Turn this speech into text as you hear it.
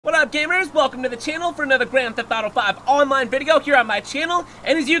up, gamers? Welcome to the channel for another Grand Theft Auto 5 online video here on my channel.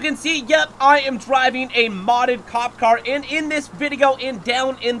 And as you can see, yep, I am driving a modded cop car. And in this video and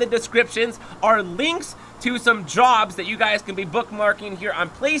down in the descriptions are links to some jobs that you guys can be bookmarking here on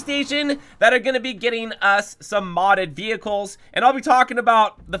PlayStation that are going to be getting us some modded vehicles. And I'll be talking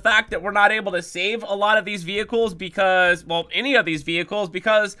about the fact that we're not able to save a lot of these vehicles because, well, any of these vehicles,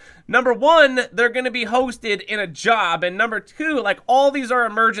 because number one, they're going to be hosted in a job, and number two, like, all these are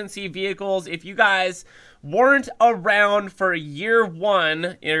emergency vehicles. If you guys weren't around for year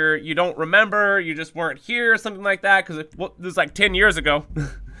one, or you don't remember, you just weren't here, something like that, because it was like 10 years ago.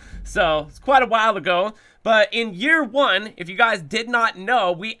 So it's quite a while ago. But in year one, if you guys did not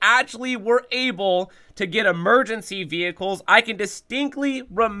know, we actually were able to get emergency vehicles. I can distinctly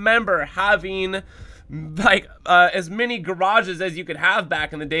remember having like as many garages as you could have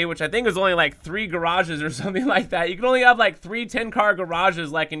back in the day, which I think was only like 3 garages or something like that. You can only have like 3 10-car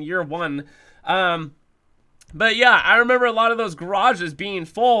garages like in year one. But yeah, I remember a lot of those garages being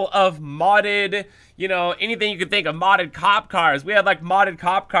full of modded, you know, anything you could think of, modded cop cars. We had like modded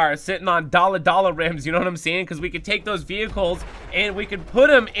cop cars sitting on dollar rims, you know what I'm saying? Because we could take those vehicles and we could put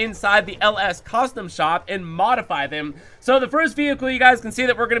them inside the LS custom shop and modify them. So the first vehicle you guys can see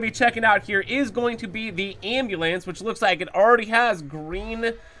that we're going to be checking out here is going to be the ambulance, which looks like it already has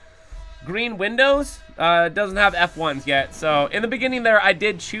green windows. It doesn't have F1s yet. So in the beginning there, I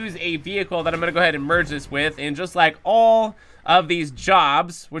did choose a vehicle that I'm gonna go ahead and merge this with, and just like all of these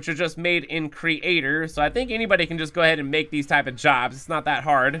jobs, which are just made in Creator, so I think anybody can just go ahead and make these type of jobs. It's not that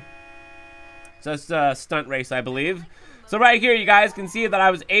hard. So it's a stunt race, I believe. So right here, you guys can see that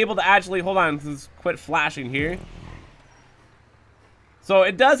I was able to actually, hold on, let's quit flashing here. So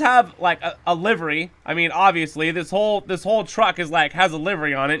it does have like a livery. I mean, obviously this whole truck is like has a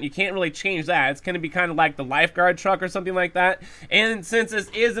livery on it. You can't really change that. It's going to be kind of like the lifeguard truck or something like that. And since this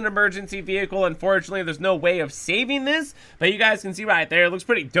is an emergency vehicle, unfortunately there's no way of saving this. But you guys can see right there, it looks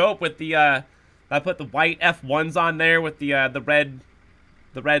pretty dope with the I put the white F1s on there with the red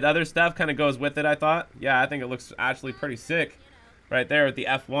other stuff kind of goes with it, I thought. Yeah, I think it looks actually pretty sick right there with the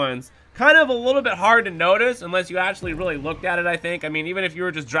F1s. Kind of a little bit hard to notice unless you actually really looked at it, I think. I mean, even if you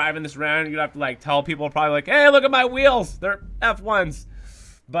were just driving this around, you'd have to like tell people probably like, hey, look at my wheels, they're F1s.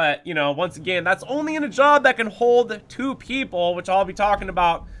 But, you know, once again, that's only in a job that can hold 2 people, which I'll be talking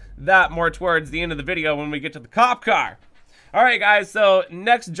about that more towards the end of the video when we get to the cop car. All right, guys, so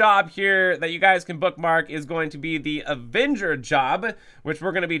next job here that you guys can bookmark is going to be the Avenger job, which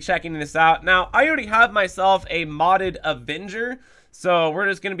we're going to be checking this out. Now, I already have myself a modded Avenger, so we're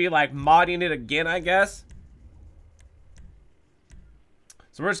just going to be like modding it again, I guess.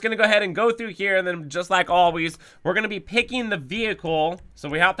 So we're just going to go ahead and go through here, and then just like always, we're going to be picking the vehicle. So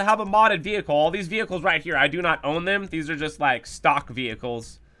we have to have a modded vehicle. All these vehicles right here, I do not own them. These are just like stock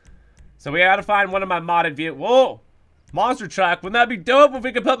vehicles. So we got to find one of my modded vehicles. Whoa! Monster truck. Wouldn't that be dope if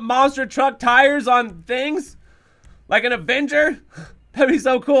we could put monster truck tires on things? Like an Avenger? That'd be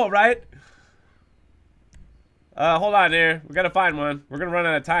so cool, right? Hold on here. We gotta find one. We're gonna run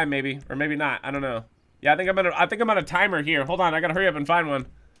out of time, maybe. Or maybe not. I don't know. Yeah, I think I'm on a timer here. Hold on, I gotta hurry up and find one.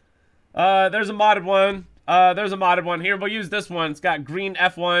 There's a modded one. There's a modded one. Here, we'll use this one. It's got green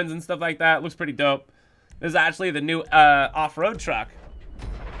F1s and stuff like that. It looks pretty dope. This is actually the new off-road truck.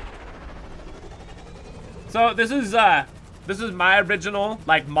 So this is my original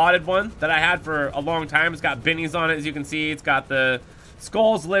like modded one that I had for a long time. It's got Benny's on it, as you can see. It's got the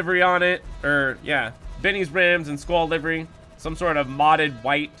Skulls livery on it, or yeah, Benny's rims and Skull livery. Some sort of modded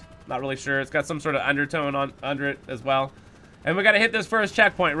white. Not really sure. It's got some sort of undertone on under it as well. And we got to hit this first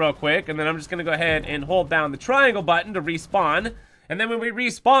checkpoint real quick, and then I'm just gonna go ahead and hold down the triangle button to respawn. And then when we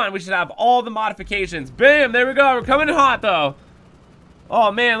respawn, we should have all the modifications. Bam! There we go. We're coming in hot though.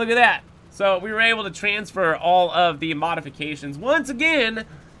 Oh man, look at that. So we were able to transfer all of the modifications. Once again,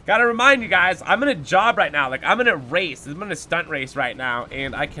 gotta remind you guys, I'm in a job right now. Like, I'm in a race. I'm in a stunt race right now,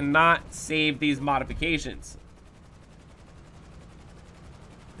 and I cannot save these modifications.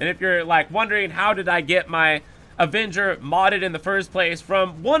 And if you're like wondering how did I get my Avenger modded in the first place,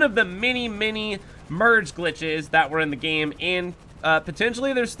 from one of the many merge glitches that were in the game, and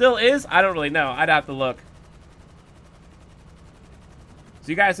potentially there still is. I don't really know. I'd have to look. So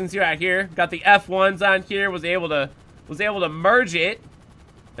you guys can see right here, got the F1s on here, was able to merge it,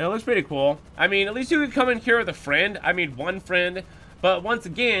 and it looks pretty cool. I mean, at least you could come in here with a friend. I mean, one friend. But once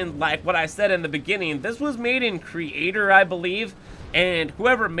again, like what I said in the beginning, this was made in Creator, I believe, and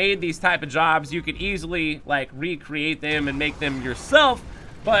whoever made these type of jobs, you could easily like recreate them and make them yourself.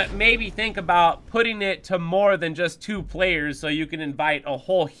 But maybe think about putting it to more than just 2 players, so you can invite a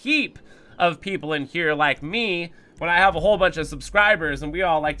whole heap of people in here like me, when I have a whole bunch of subscribers and we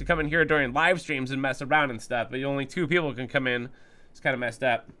all like to come in here during live streams and mess around and stuff, but only 2 people can come in. It's kind of messed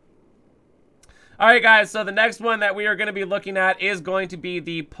up. Alright guys, so the next one that we are going to be looking at is going to be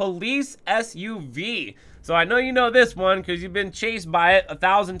the police SUV. So I know you know this one because you've been chased by it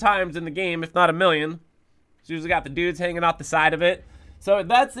 1,000 times in the game, if not 1,000,000. It's usually got the dudes hanging off the side of it. So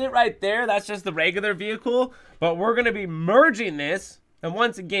that's it right there. That's just the regular vehicle. But we're going to be merging this. And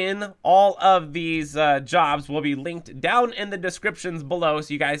once again, all of these jobs will be linked down in the descriptions below.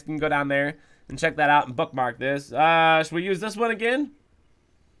 So you guys can go down there and check that out and bookmark this. Should we use this one again?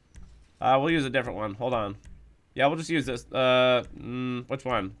 We'll use a different one. Hold on. Yeah, we'll just use this. Which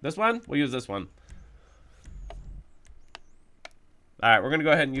one? This one? We'll use this one. Alright, we're going to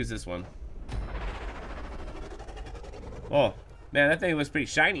go ahead and use this one. Oh, man, that thing looks pretty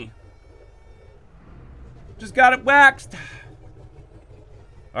shiny. Just got it waxed.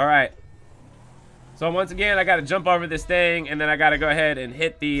 Alright. So once again, I got to jump over this thing, and then I got to go ahead and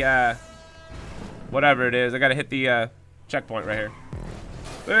hit the, whatever it is. I got to hit the, checkpoint right here.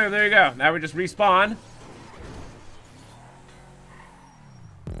 Boom, there you go. Now we just respawn.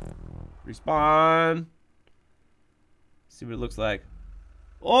 Respawn. See what it looks like.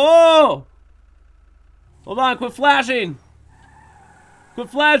 Oh! Hold on, quit flashing. Quit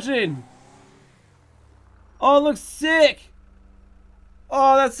flashing. Oh, it looks sick.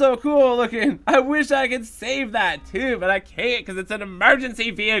 Oh, that's so cool looking. I wish I could save that too, but I can't because it's an emergency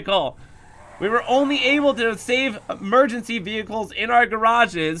vehicle. We were only able to save emergency vehicles in our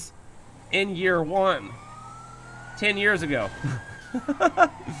garages in year 1. 10 years ago.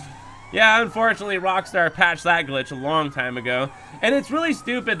 Yeah, unfortunately, Rockstar patched that glitch a long time ago. And it's really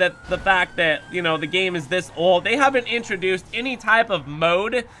stupid that the fact that, you know, the game is this old. They haven't introduced any type of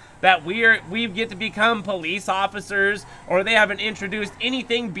mode that we get to become police officers, or they haven't introduced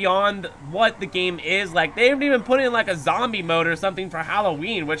anything beyond what the game is. Like, they haven't even put in like a zombie mode or something for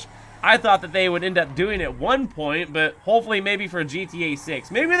Halloween, which I thought that they would end up doing at one point, but hopefully maybe for GTA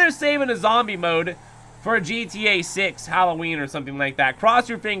 6. Maybe they're saving a zombie mode for GTA 6 Halloween or something like that. Cross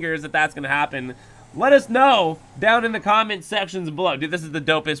your fingers that that's going to happen. Let us know down in the comment sections below. Dude, this is the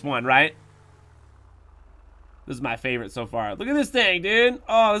dopest one, right? This is my favorite so far. Look at this thing, dude.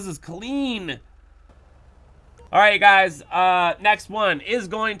 Oh, this is clean. All right, guys. Next one is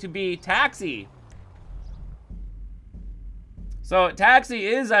going to be Taxi. So, Taxi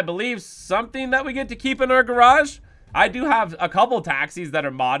is, I believe, something that we get to keep in our garage. I do have a couple taxis that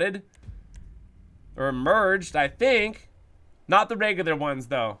are modded. Or merged, I think. Not the regular ones,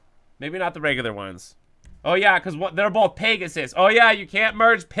 though. Maybe not the regular ones. Oh, yeah, because they're both Pegasus. Oh, yeah, you can't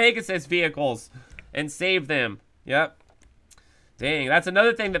merge Pegasus vehicles and save them. Yep. Dang, that's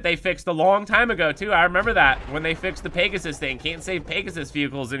another thing that they fixed a long time ago, too. I remember that when they fixed the Pegasus thing. Can't save Pegasus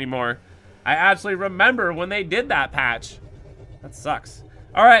vehicles anymore. I actually remember when they did that patch. That sucks.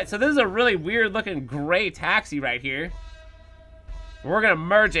 All right, so this is a really weird-looking gray taxi right here. We're gonna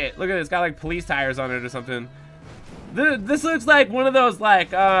merge it. Look at this, got like police tires on it or something. This looks like one of those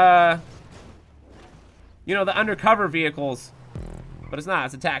like, you know, the undercover vehicles. But it's not,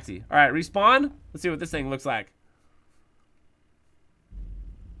 it's a taxi. All right, respawn. Let's see what this thing looks like.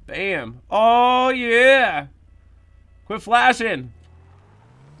 Bam. Oh, yeah. Quit flashing.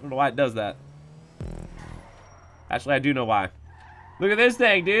 I don't know why it does that. Actually, I do know why. Look at this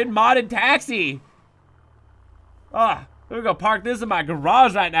thing, dude. Modded taxi. Ah. We're gonna park this in my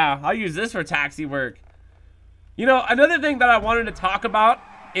garage right now. I'll use this for taxi work. You know, another thing that I wanted to talk about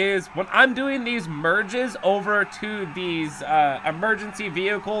is when I'm doing these merges over to these emergency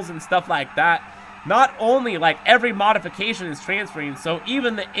vehicles and stuff like that, not only like every modification is transferring, so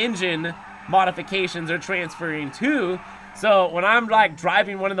even the engine modifications are transferring too. So when I'm like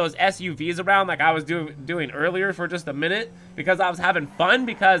driving one of those SUVs around like I was doing earlier for just a minute, because I was having fun,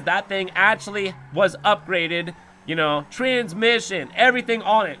 because that thing actually was upgraded. You know, transmission, everything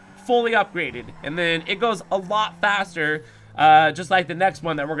on it, fully upgraded. And then it goes a lot faster, just like the next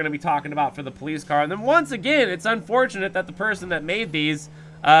one that we're going to be talking about for the police car. And then once again, it's unfortunate that the person that made these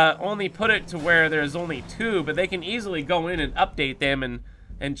only put it to where there's only 2, but they can easily go in and update them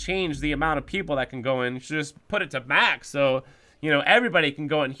and change the amount of people that can go in. You should just put it to max, so, you know, everybody can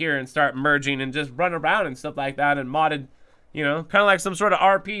go in here and start merging and just run around and stuff like that and modded. You know, kind of like some sort of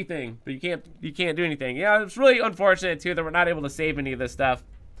RP thing, but you can't do anything. Yeah, it's really unfortunate too that we're not able to save any of this stuff.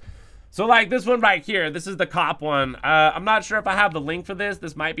 So like this one right here, this is the cop one. I'm not sure if I have the link for this.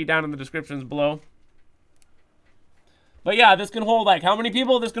 This might be down in the descriptions below. But yeah, this can hold like how many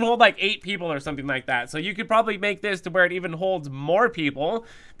people? This can hold like 8 people or something like that. So you could probably make this to where it even holds more people,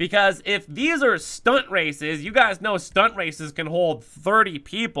 because if these are stunt races, you guys know stunt races can hold 30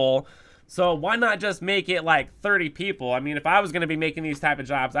 people. So why not just make it like 30 people? I mean, if I was going to be making these type of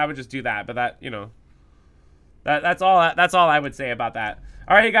jobs, I would just do that. But that, you know, that's all I would say about that.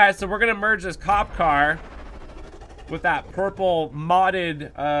 All right, guys, so we're going to merge this cop car with that purple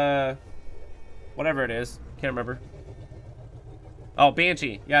modded, whatever it is. Can't remember. Oh,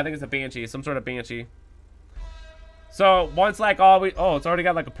 Banshee. Yeah, I think it's a Banshee. Some sort of Banshee. So once like all we, oh, it's already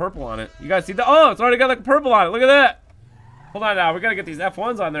got like a purple on it. You guys see that? Oh, it's already got like a purple on it. Look at that. Hold on now. We got to get these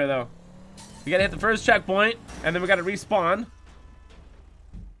F1s on there, though. We gotta hit the first checkpoint, and then we gotta respawn.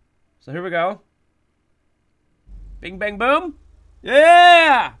 So here we go. Bing, bang, boom.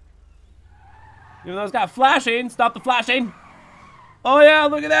 Yeah! Even though it's got flashing, stop the flashing. Oh yeah,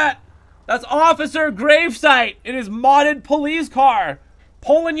 look at that. That's Officer GRAVESIGHT in his modded police car,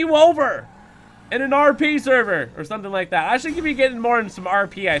 pulling you over in an RP server, or something like that. I should be getting more into some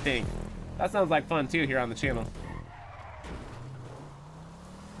RP, I think. That sounds like fun, too, here on the channel.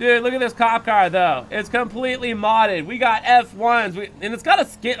 Dude, look at this cop car, though. It's completely modded. We got F1s. And it's got a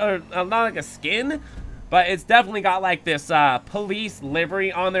skin, or not like a skin, but it's definitely got like this police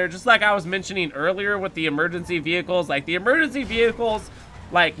livery on there. Just like I was mentioning earlier with the emergency vehicles. Like the emergency vehicles,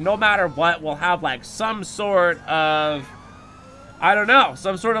 like no matter what, will have like some sort of, I don't know,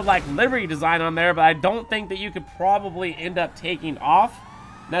 some sort of like livery design on there. But I don't think that you could probably end up taking off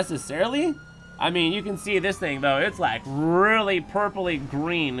necessarily. I mean, you can see this thing, though. It's, like, really purpley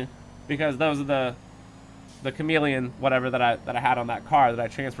green because those are the chameleon, whatever, that I had on that car that I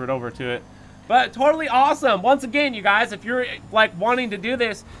transferred over to it. But totally awesome. Once again, you guys, if you're, like, wanting to do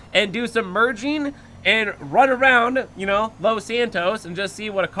this and do some merging and run around, you know, Los Santos and just see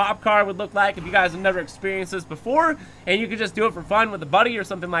what a cop car would look like if you guys have never experienced this before, and you could just do it for fun with a buddy or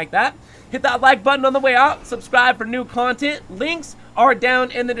something like that, hit that like button on the way out, subscribe for new content. Links are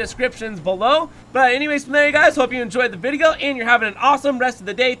down in the descriptions below. But anyways, from there, you guys, hope you enjoyed the video and you're having an awesome rest of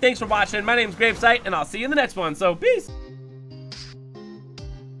the day. Thanks for watching. My name's GRAVESIGHT, and I'll see you in the next one. So, peace.